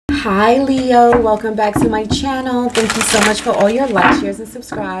Hi Leo, welcome back to my channel. Thank you so much for all your likes, shares, and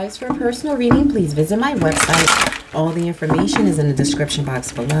subscribes. For a personal reading, please visit my website. All the information is in the description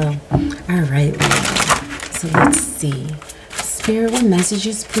box below. All right, Leo. So let's see. Spirit, what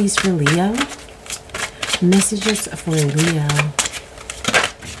messages, please, for Leo? Messages for Leo.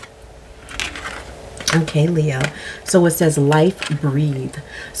 Okay, Leo. So it says life, breathe.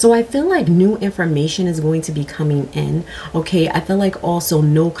 So I feel like new information is going to be coming in. Okay, I feel like also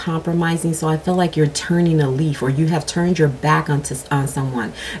no compromising. So I feel like you're turning a leaf, or you have turned your back on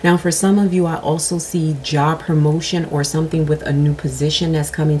someone. Now, for some of you, I also see job promotion or something with a new position that's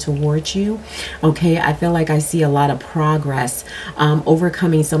coming towards you. Okay, I feel like I see a lot of progress,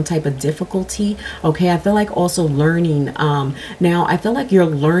 overcoming some type of difficulty. Okay, I feel like also learning. Now, I feel like you're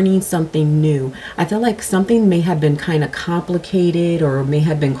learning something new. I feel like something may have been kind of complicated or may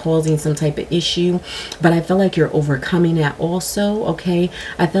have been causing some type of issue, but I feel like you're overcoming that also. Okay,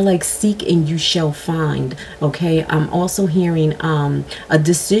 I feel like seek and you shall find. Okay, I'm also hearing a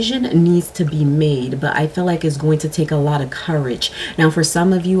decision needs to be made, but I feel like it's going to take a lot of courage. Now, for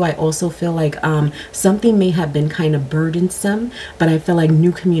some of you, I also feel like something may have been kind of burdensome, but I feel like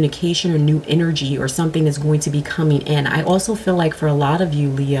new communication or new energy or something is going to be coming in. I also feel like for a lot of you,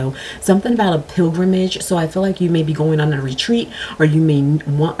 Leo, something about a pilgrimage. So I feel like you may be going on a retreat, or you may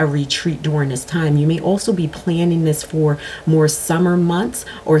want a retreat during this time. You may also be planning this for more summer months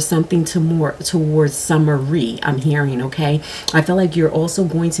or something to more towards summery, I'm hearing. Okay, I feel like you're also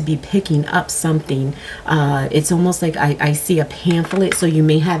going to be picking up something. It's almost like I see a pamphlet, so you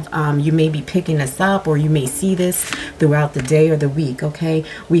may have you may be picking this up, or you may see this throughout the day or the week. Okay,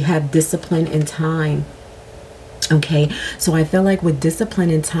 we have discipline and time. Okay, so I feel like with discipline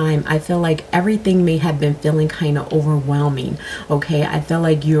and time, I feel like everything may have been feeling kind of overwhelming. Okay, I feel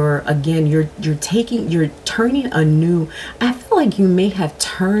like you're turning a new, I feel like you may have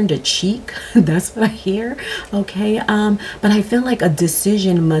turned a cheek. That's what I hear. Okay, but I feel like a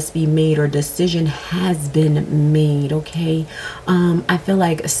decision must be made, or decision has been made. Okay, I feel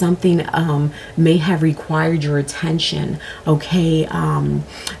like something may have required your attention. Okay,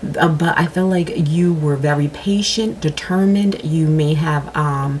 but I feel like you were very patient, determined. You may have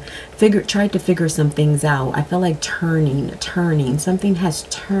tried to figure some things out. I feel like turning something has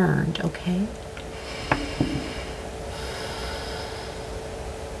turned. Okay,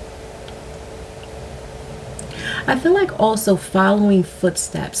 I feel like also following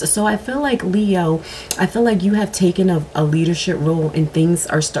footsteps. So I feel like, Leo, I feel like you have taken a leadership role, and things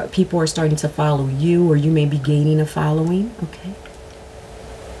are people are starting to follow you, or you may be gaining a following. Okay,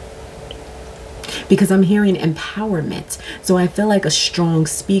 because I'm hearing empowerment. So I feel like a strong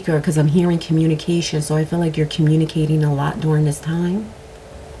speaker, because I'm hearing communication. So I feel like you're communicating a lot during this time.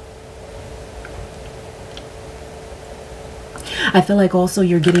 I feel like also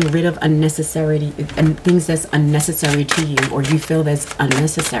you're getting rid of unnecessary and things that's unnecessary to you, or you feel that's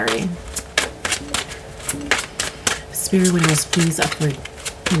unnecessary. Spirit, what else, please, for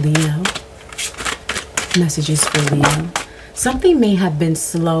Leo? Messages for Leo. Something may have been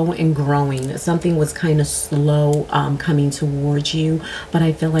slow in growing. Something was kind of slow coming towards you, but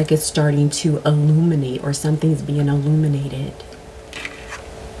I feel like it's starting to illuminate, or something's being illuminated.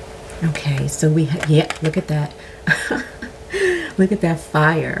 Okay, so we have, yeah, look at that. Look at that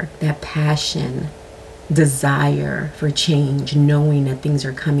fire, that passion, desire for change, knowing that things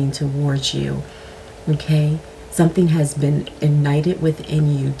are coming towards you. Okay, something has been ignited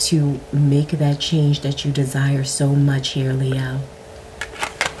within you to make that change that you desire so much here, Leo.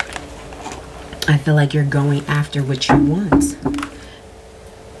 I feel like you're going after what you want.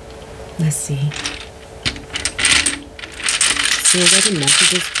 Let's see. So what are the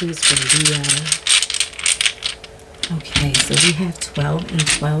messages, please, for Leo? Okay, so we have 12 and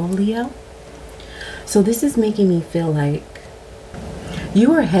 12, Leo. So this is making me feel like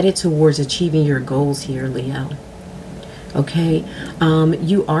you are headed towards achieving your goals here, Leo. Okay,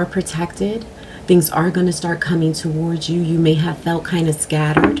 you are protected. Things are going to start coming towards you. You may have felt kind of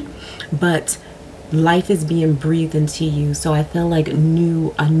scattered, but life is being breathed into you. So I feel like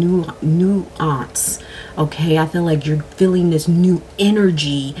nuance. Okay, I feel like you're feeling this new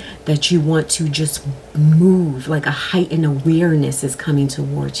energy that you want to just move, like a heightened awareness is coming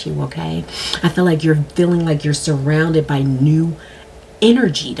towards you. Okay, I feel like you're feeling like you're surrounded by new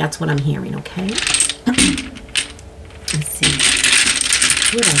energy. That's what I'm hearing. Okay. Let's see.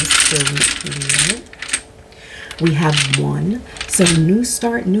 What else? We have 1. So new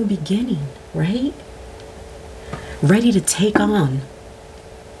start, new beginning, right? Ready to take on.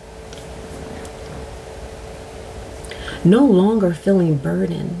 No longer feeling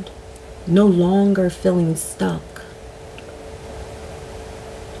burdened. No longer feeling stuck.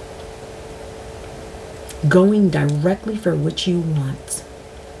 going directly for what you want.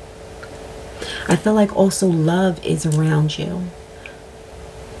 I feel like also love is around you.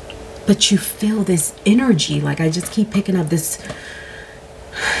 But you feel this energy, like I just keep picking up this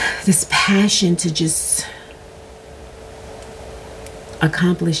passion to just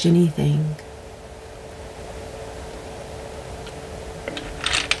accomplish anything.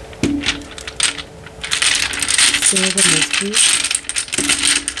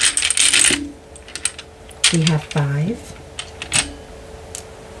 We have 5.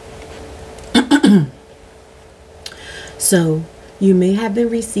 So you may have been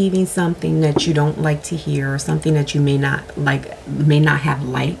receiving something that you don't like to hear, or something that you may not have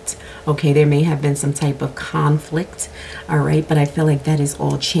liked. Okay, there may have been some type of conflict. All right, but I feel like that is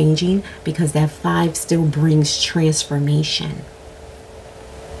all changing, because that 5 still brings transformation.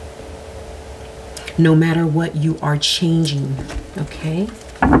 No matter what, you are changing. Okay,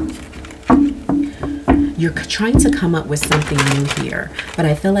 you're trying to come up with something new here, but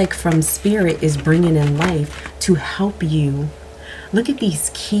I feel like from Spirit is bringing in life to help you. Look at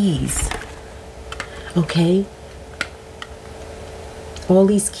these keys. Okay, all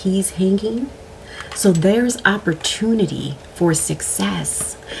these keys hanging. So there's opportunity for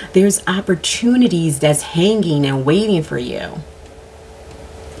success. There's opportunities that's hanging and waiting for you.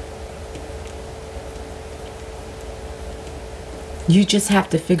 You just have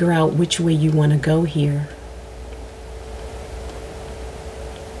to figure out which way you want to go here.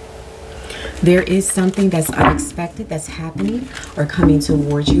 There is something that's unexpected that's happening or coming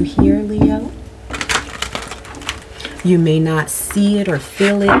towards you here, Leo. You may not see it or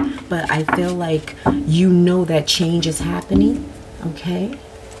feel it, but I feel like you know that change is happening. Okay.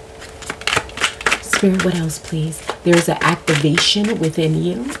 Spirit, what else, please? There's an activation within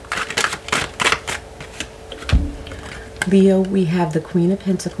you. Leo, we have the Queen of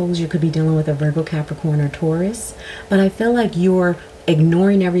Pentacles. You could be dealing with a Virgo, Capricorn, or Taurus. But I feel like you're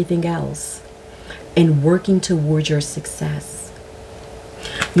ignoring everything else and working towards your success.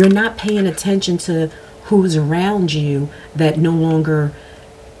 You're not paying attention to who's around you that no longer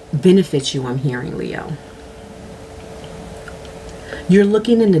benefits you, I'm hearing, Leo. You're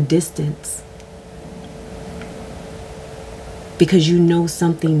looking in the distance because you know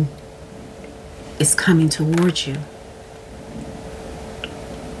something is coming towards you.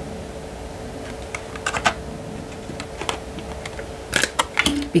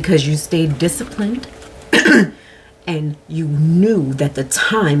 Because you stayed disciplined and you knew that the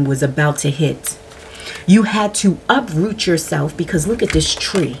time was about to hit. You had to uproot yourself, because look at this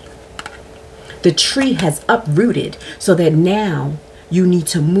tree. The tree has uprooted, so that now you need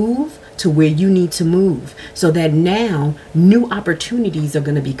to move to where you need to move, so that now new opportunities are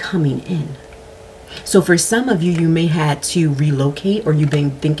going to be coming in. So for some of you, you may have to relocate, or you've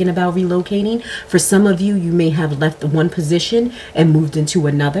been thinking about relocating. For some of you, you may have left one position and moved into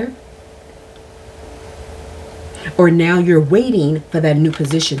another. Or now you're waiting for that new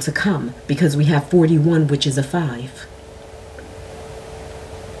position to come, because we have 41, which is a 5.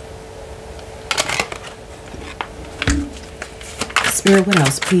 Spirit, what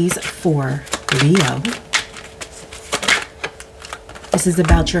else, please, for Leo? This is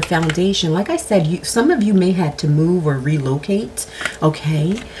about your foundation. Like I said, some of you may have to move or relocate,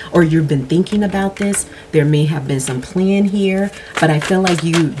 okay? Or you've been thinking about this. There may have been some plan here, but I feel like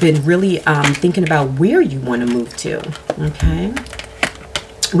you've been really thinking about where you want to move to, okay?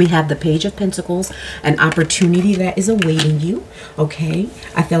 We have the Page of Pentacles, an opportunity that is awaiting you, okay?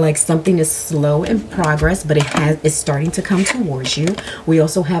 I feel like something is slow in progress, but it's starting to come towards you. We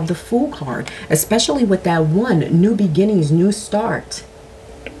also have the Fool card, especially with that one, new beginnings, new start.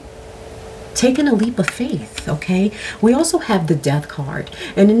 Taking a leap of faith, okay? We also have the Death card,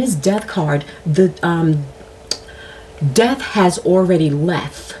 and in this Death card, the death has already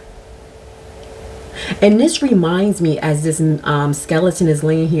left. And this reminds me, as this skeleton is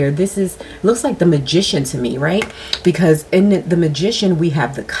laying here, looks like the Magician to me, right? Because in the Magician, we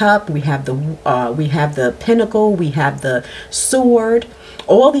have the cup, we have the pentacle, we have the sword.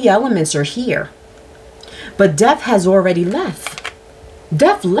 All the elements are here. But death has already left.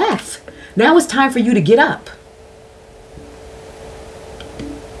 Death left. Now it's time for you to get up.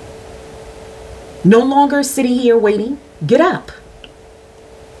 No longer sitting here waiting. Get up.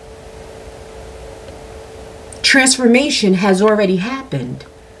 Transformation has already happened.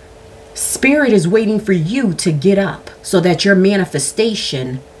 Spirit is waiting for you to get up so that your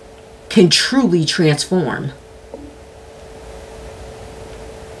manifestation can truly transform.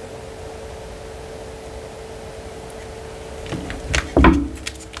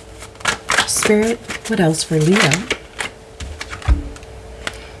 Spirit, what else for Leo?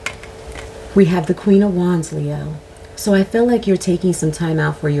 We have the Queen of Wands, Leo. So I feel like you're taking some time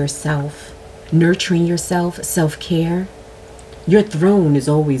out for yourself, nurturing yourself, self-care. Your throne is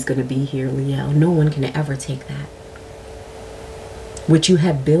always going to be here, Leo. No one can ever take that. What you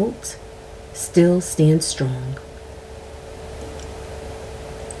have built still stands strong.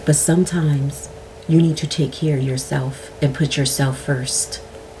 But sometimes you need to take care of yourself and put yourself first.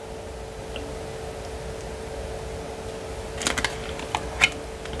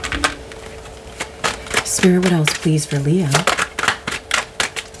 Spirit, what else, please, for Leo?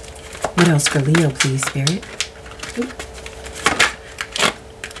 What else for Leo, please, Spirit?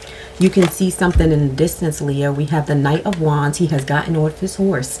 You can see something in the distance, Leo. We have the Knight of Wands. He has gotten off his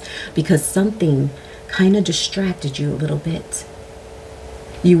horse because something kind of distracted you a little bit.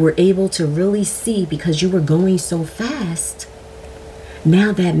 You were able to really see because you were going so fast.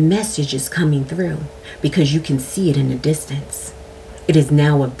 Now that message is coming through because you can see it in the distance. It is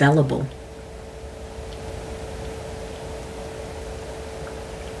now available.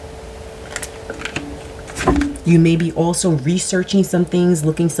 You may be also researching some things,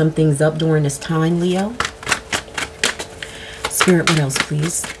 looking some things up during this time, Leo. Spirit, what else,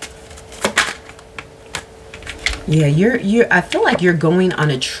 please? Yeah, I feel like you're going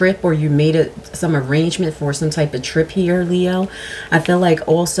on a trip, or you made some arrangement for some type of trip here, Leo. I feel like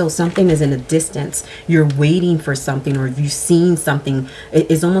also something is in a distance. You're waiting for something, or you've seen something.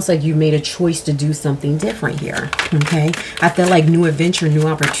 It's almost like you made a choice to do something different here. Okay. I feel like new adventure, new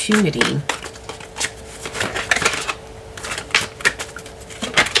opportunity.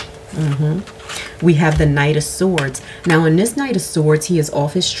 We have the Knight of Swords. Now, in this Knight of Swords, he is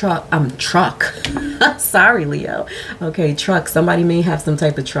off his truck. Sorry, Leo. Okay, truck. Somebody may have some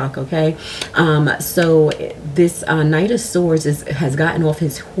type of truck, okay? So this Knight of Swords has gotten off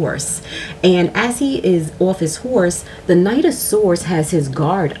his horse. And as he is off his horse, the Knight of Swords has his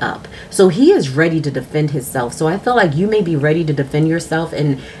guard up. So he is ready to defend himself. So I feel like you may be ready to defend yourself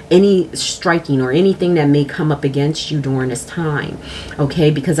in any striking or anything that may come up against you during this time,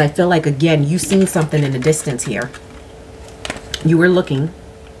 okay? Because I feel like, again, you've seen something in the distance here. You were looking.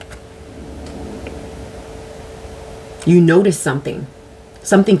 You noticed something.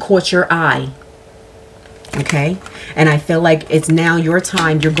 Something caught your eye. Okay? And I feel like it's now your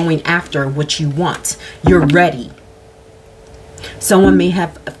time. You're going after what you want. You're ready. Someone may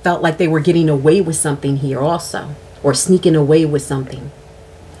have felt like they were getting away with something here also. Or sneaking away with something.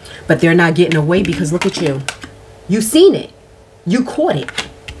 But they're not getting away because look at you. You seen it. You caught it.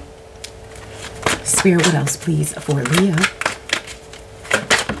 Spirit, what else, please, for Leo?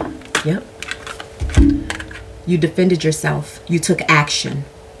 Yep. You defended yourself. You took action.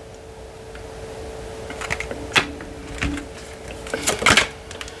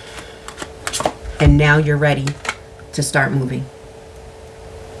 And now you're ready to start moving.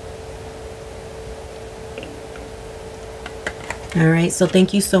 All right. So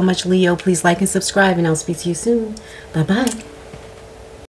thank you so much, Leo. Please like and subscribe, and I'll speak to you soon. Bye-bye.